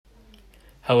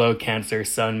Hello, Cancer,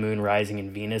 Sun, Moon, Rising, and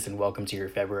Venus, and welcome to your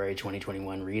February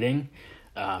 2021 reading.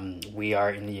 We are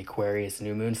in the Aquarius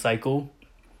new moon cycle.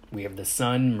 We have the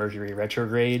Sun, Mercury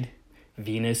retrograde,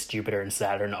 Venus, Jupiter, and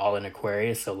Saturn all in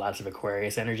Aquarius, so lots of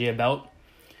Aquarius energy about.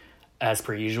 As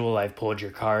per usual, I've pulled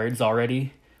your cards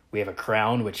already. We have a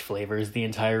crown, which flavors the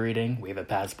entire reading. We have a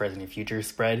past, present, and future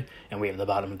spread, and we have the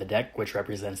bottom of the deck, which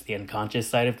represents the unconscious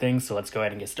side of things, so let's go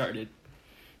ahead and get started.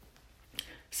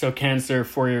 So Cancer,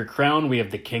 for your crown, we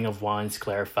have the King of Wands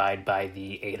clarified by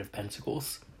the Eight of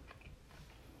Pentacles.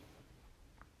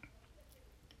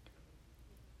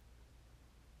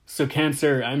 So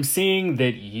Cancer, I'm seeing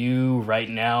that you right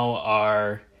now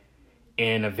are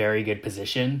in a very good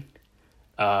position.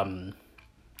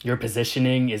 Your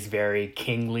positioning is very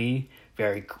kingly,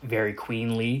 very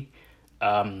queenly.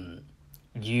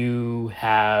 You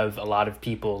have a lot of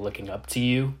people looking up to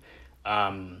you.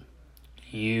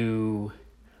 You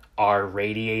are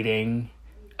radiating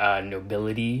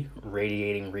nobility,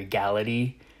 radiating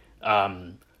regality.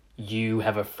 You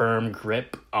have a firm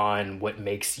grip on what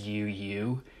makes you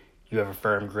you. You have a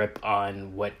firm grip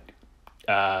on what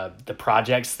the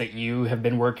projects that you have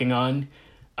been working on.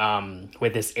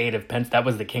 With this Eight of Pentacles, that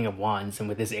was the King of Wands, and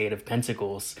with this Eight of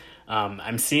Pentacles,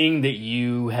 I'm seeing that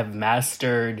you have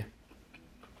mastered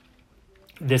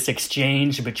this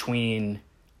exchange between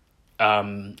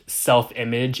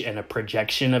self-image and a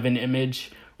projection of an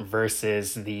image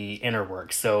versus the inner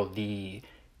work. So the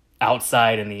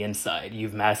outside and the inside,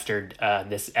 you've mastered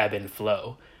this ebb and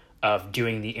flow of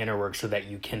doing the inner work so that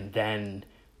you can then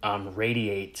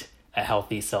radiate a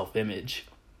healthy self-image.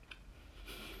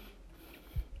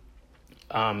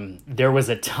 There was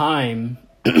a time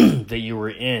that you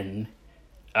were in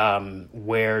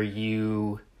where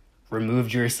you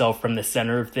removed yourself from the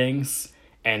center of things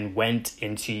and went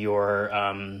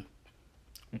into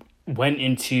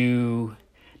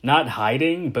not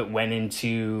hiding, but went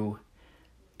into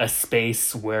a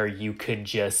space where you could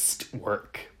just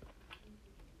work.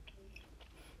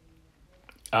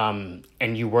 And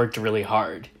you worked really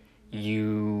hard.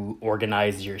 You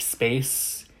organized your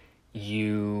space.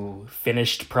 You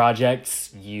finished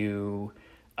projects. You're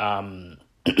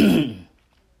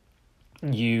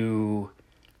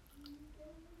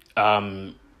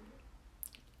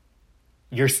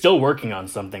still working on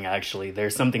something, actually.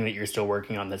 There's something that you're still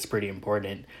working on that's pretty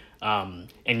important. And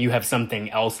you have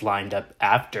something else lined up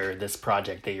after this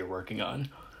project that you're working on.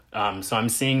 So I'm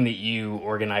seeing that you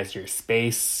organize your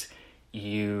space.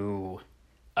 You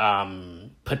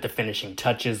put the finishing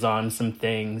touches on some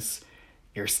things.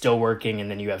 You're still working, and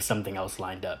then you have something else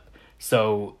lined up.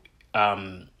 So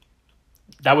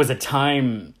that was a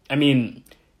time,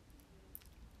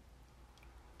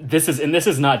 this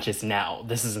is not just now.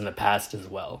 This is in the past as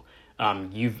well.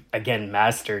 You've again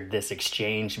mastered this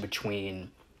exchange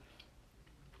between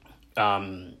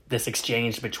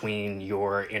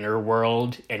your inner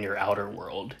world and your outer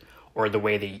world, or the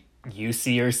way that you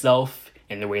see yourself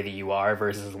and the way that you are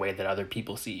versus the way that other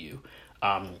people see you.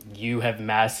 You have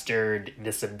mastered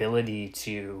this ability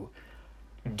to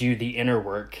do the inner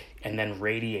work and then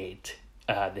radiate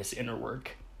this inner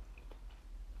work.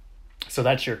 So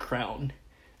that's your crown.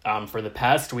 For the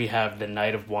past, we have the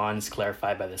Knight of Wands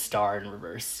clarified by the Star in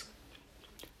reverse.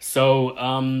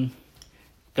 So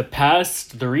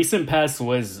the recent past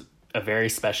was a very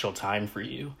special time for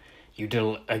you.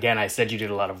 I said you did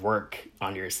a lot of work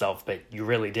on yourself, but you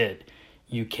really did.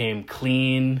 You came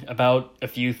clean about a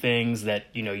few things that,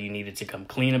 you needed to come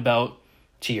clean about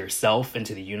to yourself and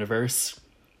to the universe.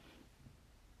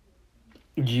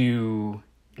 You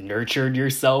nurtured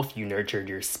yourself. You nurtured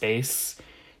your space.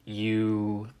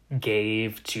 You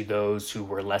gave to those who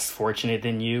were less fortunate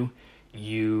than you.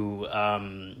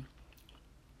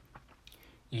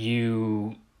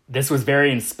 This was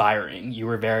very inspiring. You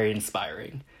were very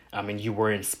inspiring. And you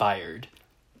were inspired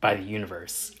by the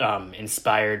universe,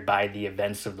 inspired by the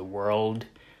events of the world.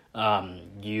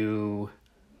 You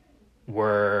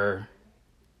were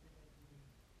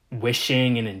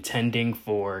wishing and intending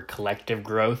for collective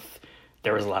growth.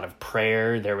 There was a lot of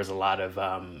prayer. There was a lot of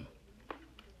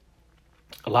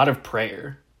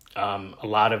prayer, a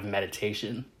lot of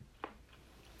meditation.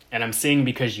 And I'm seeing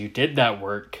because you did that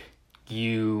work,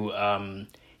 you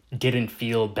didn't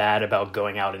feel bad about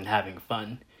going out and having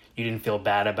fun. You didn't feel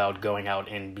bad about going out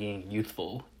and being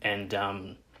youthful. And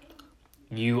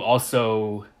you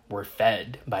also were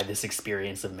fed by this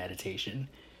experience of meditation.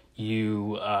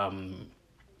 Your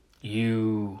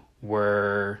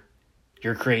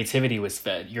creativity was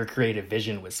fed. Your creative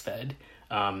vision was fed.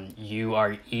 You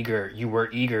were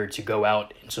eager to go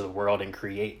out into the world and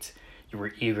create. You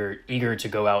were eager to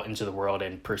go out into the world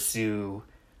and pursue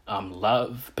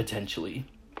love, potentially.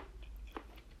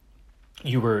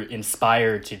 you were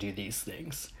inspired to do these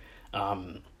things,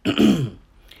 and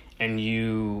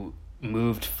you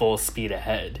moved full speed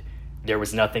ahead. There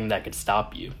was nothing that could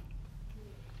stop you.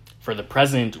 For the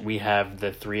present, we have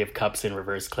the Three of Cups in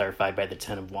reverse clarified by the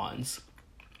Ten of Wands.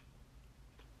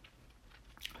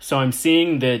 So I'm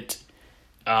seeing that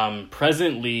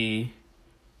presently,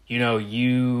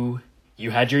 you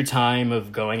had your time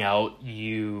of going out,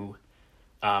 you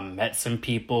met some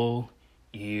people,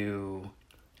 you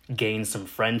gained some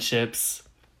friendships,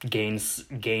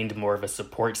 gained more of a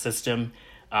support system.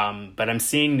 But I'm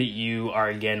seeing that you are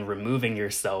again removing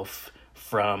yourself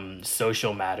from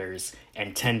social matters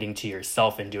and tending to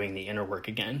yourself and doing the inner work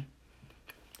again.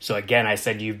 So again, I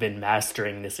said you've been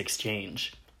mastering this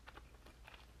exchange.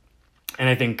 And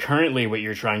I think currently what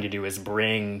you're trying to do is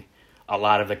bring a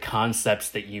lot of the concepts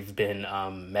that you've been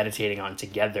meditating on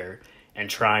together and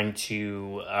trying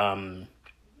to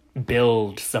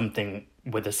build something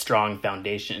with a strong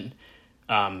foundation.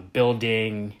 You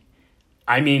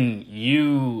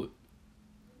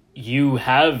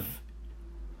have,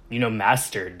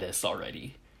 mastered this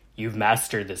already. You've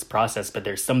mastered this process, but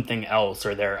there's something else,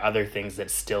 or there are other things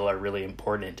that still are really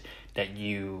important that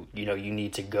you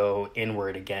need to go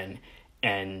inward again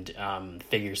and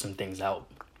figure some things out.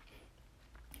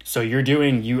 So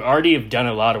you already have done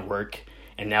a lot of work,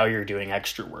 and now you're doing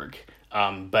extra work.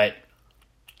 But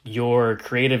your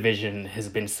creative vision has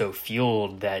been so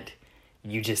fueled that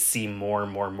you just see more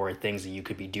and more things that you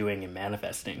could be doing and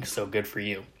manifesting. So good for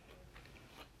you.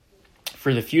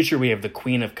 For the future, we have the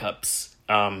Queen of Cups,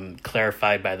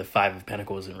 clarified by the Five of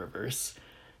Pentacles in reverse.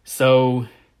 So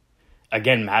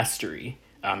again, mastery.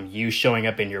 You showing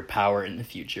up in your power in the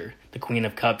future. The Queen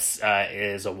of Cups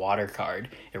is a water card.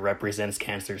 It represents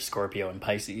Cancer, Scorpio, and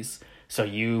Pisces. So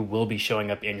you will be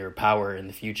showing up in your power in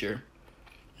the future.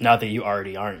 Not that you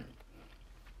already aren't.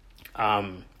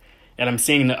 And I'm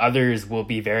seeing that others will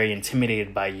be very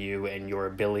intimidated by you and your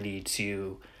ability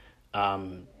to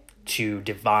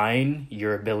divine,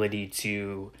 your ability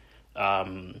to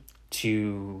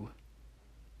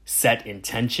set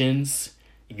intentions,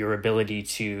 your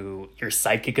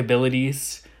psychic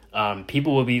abilities.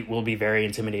 People will be very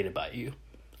intimidated by you.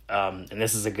 And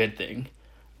this is a good thing.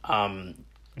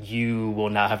 You will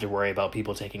not have to worry about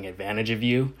people taking advantage of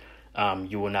you.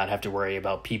 You will not have to worry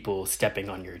about people stepping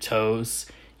on your toes.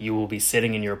 You will be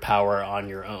sitting in your power on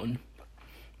your own.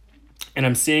 And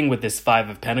I'm seeing with this Five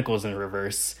of Pentacles in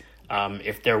reverse,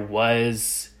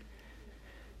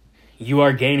 you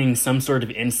are gaining some sort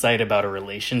of insight about a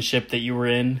relationship that you were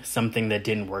in, something that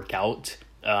didn't work out,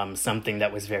 something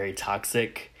that was very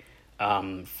toxic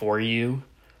for you.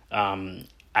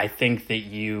 I think that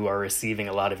you are receiving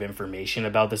a lot of information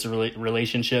about this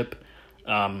relationship.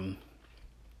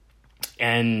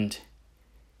 And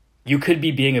you could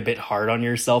be being a bit hard on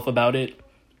yourself about it,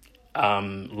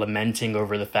 lamenting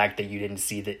over the fact that you didn't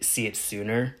see it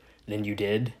sooner than you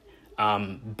did.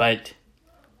 But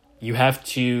you have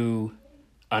to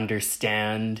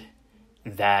understand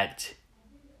that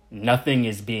nothing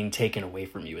is being taken away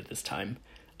from you at this time.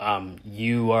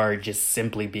 You are just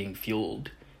simply being fueled.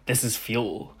 This is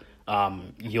fuel.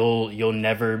 You'll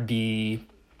never be...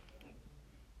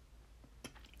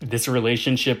 This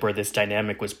relationship or this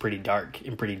dynamic was pretty dark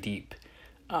and pretty deep.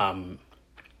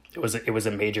 It was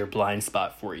a major blind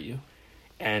spot for you.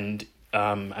 And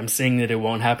I'm seeing that it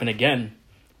won't happen again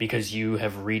because you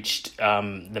have reached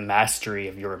the mastery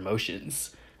of your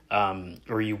emotions,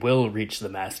 or you will reach the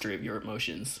mastery of your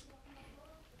emotions.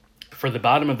 For the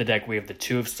bottom of the deck, we have the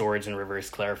Two of Swords in reverse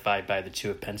clarified by the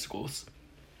Two of Pentacles.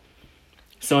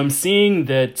 So I'm seeing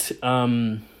that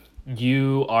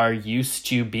you are used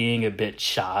to being a bit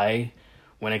shy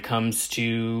when it comes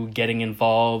to getting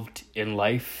involved in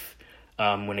life,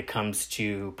 when it comes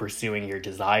to pursuing your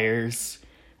desires,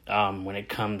 when it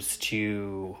comes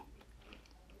to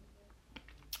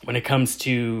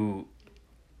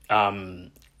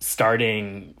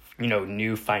starting,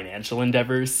 new financial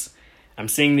endeavors. I'm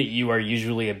seeing that you are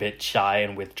usually a bit shy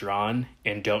and withdrawn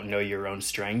and don't know your own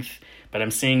strength, but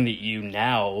I'm seeing that you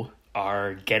now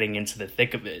are getting into the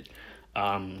thick of it.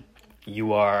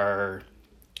 You are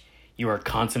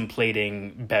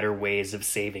contemplating better ways of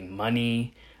saving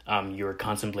money. You are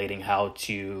contemplating how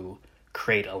to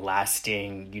create a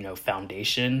lasting,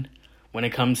 foundation when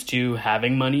it comes to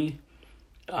having money.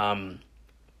 I'm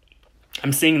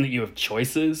seeing that you have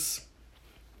choices.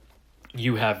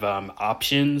 You have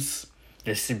options.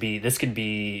 This could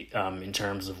be in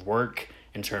terms of work,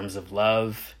 in terms of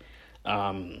love.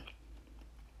 I'm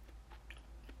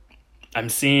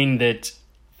seeing that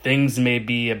things may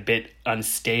be a bit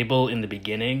unstable in the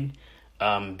beginning,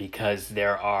 because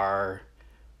there are,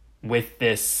 with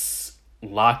this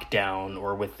lockdown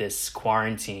or with this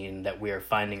quarantine that we are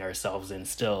finding ourselves in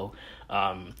still,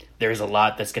 there's a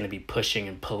lot that's going to be pushing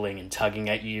and pulling and tugging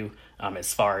at you,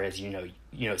 as far as,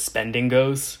 spending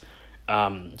goes.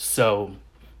 So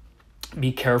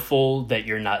be careful that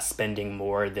you're not spending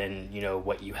more than,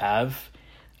 what you have.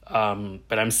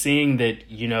 But I'm seeing that,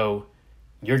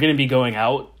 you're going to be going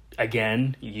out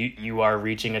again. You are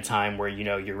reaching a time where,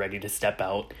 you're ready to step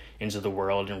out into the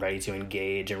world and ready to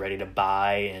engage and ready to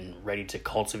buy and ready to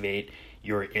cultivate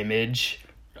your image.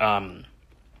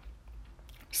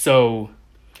 So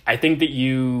I think that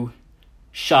you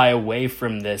shy away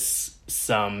from this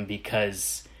some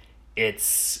because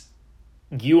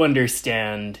you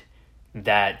understand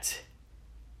that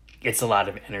it's a lot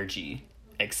of energy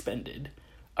expended.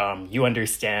 You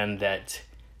understand that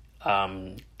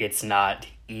it's not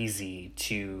easy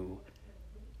to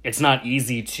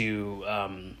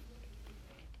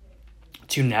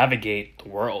navigate the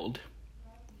world.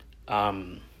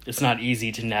 It's not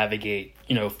easy to navigate,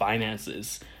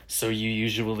 finances. So you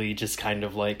usually just kind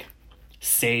of like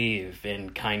save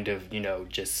and kind of,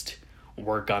 just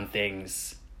work on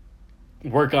things,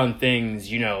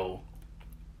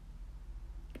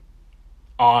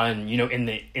 on, in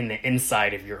the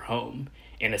inside of your home,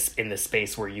 in the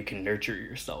space where you can nurture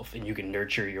yourself and you can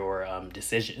nurture your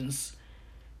decisions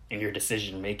and your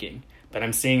decision making. But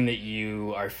I'm seeing that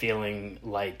you are feeling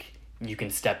like you can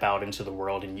step out into the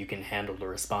world and you can handle the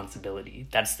responsibility.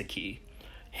 That's the key.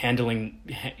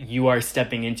 You are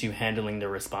stepping into handling the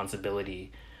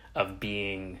responsibility of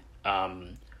being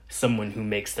someone who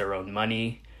makes their own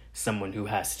money, someone who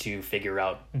has to figure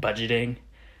out budgeting,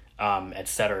 et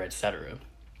cetera, et cetera.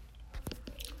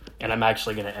 And I'm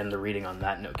actually going to end the reading on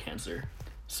that note, Cancer.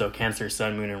 So Cancer,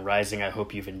 Sun, Moon, and Rising, I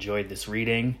hope you've enjoyed this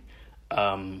reading.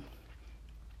 I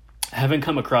haven't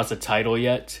come across a title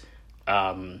yet,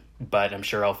 but I'm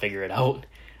sure I'll figure it out.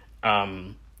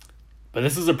 But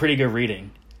this is a pretty good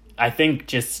reading. I think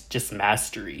just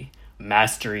mastery.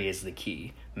 Mastery is the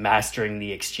key. Mastering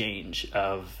the exchange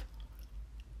of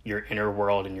your inner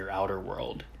world and your outer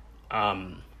world.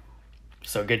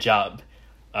 So good job.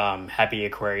 Happy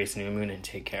Aquarius new moon and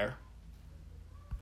take care.